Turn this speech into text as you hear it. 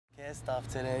cast off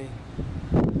today.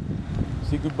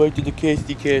 Say goodbye to the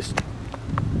casty cast.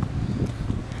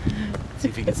 See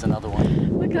if he gets another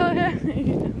one. Look how happy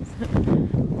he is.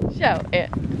 Show it.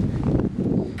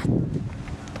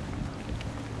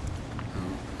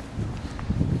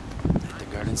 At the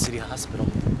Garden City Hospital.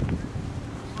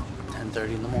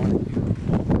 10:30 in the morning.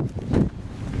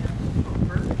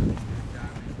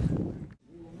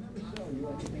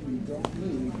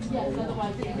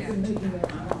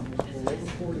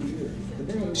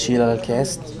 Sheila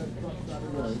الكاست.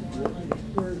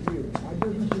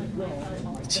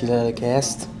 شيلة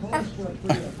الكاست.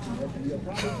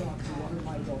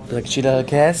 لك شيلة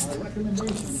الكاست.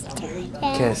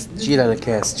 كاست. شيلة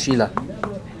الكاست. شيلة.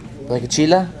 Like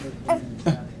Sheila. It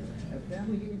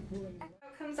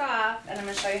comes off, and I'm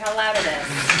going to show you how loud it is.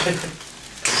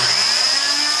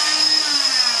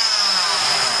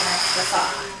 That's the saw.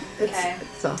 Okay.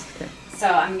 It's soft. Okay. So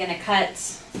I'm going to cut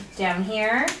down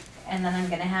here, and then I'm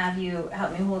going to have you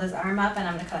help me hold his arm up, and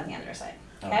I'm going to cut on the other side.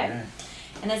 Okay? Okay.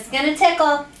 And it's going to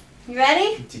tickle. You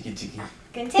ready? Tiki tiki.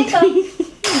 Gonna tickle.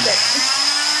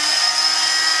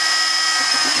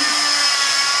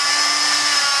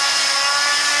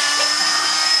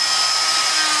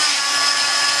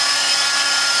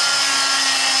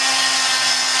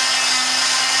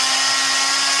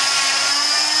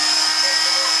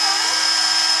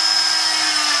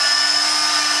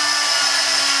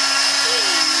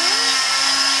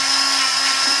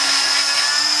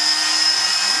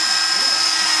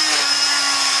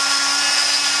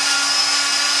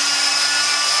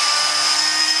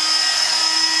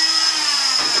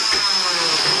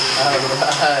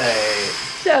 Alright.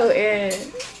 Show it.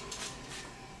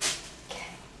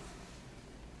 Okay.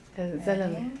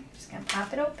 زلمة. Just gonna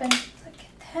pop it open. Look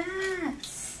at that.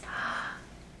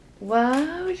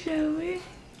 Wow, show it.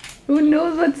 Who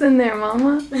knows what's in there,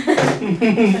 Mama?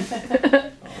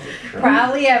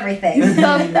 Probably everything.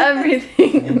 Stuffed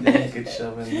everything. Anything you could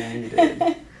shove in there, you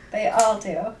did. They all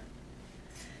do.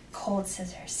 Cold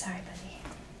scissors. Sorry, buddy.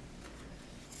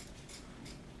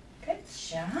 Good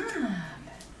job.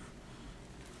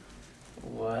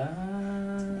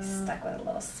 Wow. Stuck with a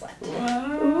little sweat.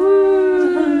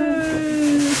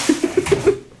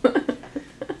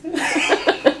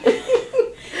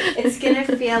 It's gonna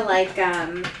feel like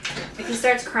if he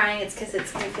starts crying, it's because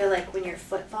it's gonna feel like when your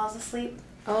foot falls asleep.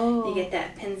 Oh. You get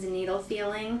that pins and needle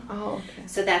feeling. Oh, okay.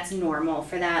 So that's normal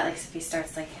for that. Like if he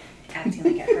starts like acting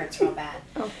like it hurts real bad.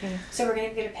 Okay. So we're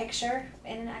gonna get a picture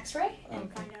in an X-ray and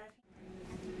Okay. find out.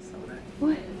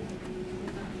 وين؟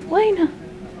 وينها؟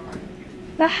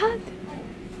 راحت؟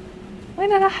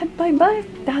 وين راحت؟ باي باي.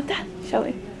 تعال تعال. Show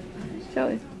it. Show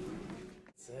it.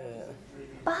 That's it.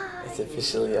 Bye. It's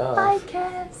officially off. Bye,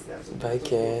 Cass. Bye,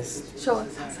 Cass. Show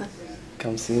us, Hassan.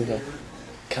 Come see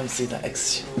the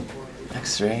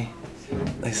X-ray.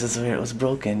 This is where it was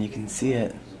broken. You can see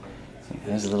it.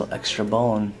 There's a little extra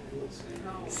bone.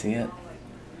 See it?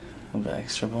 A little bit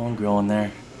extra bone growing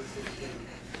there.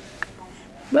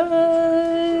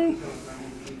 Bye.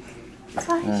 Bye,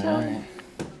 show it. Alright.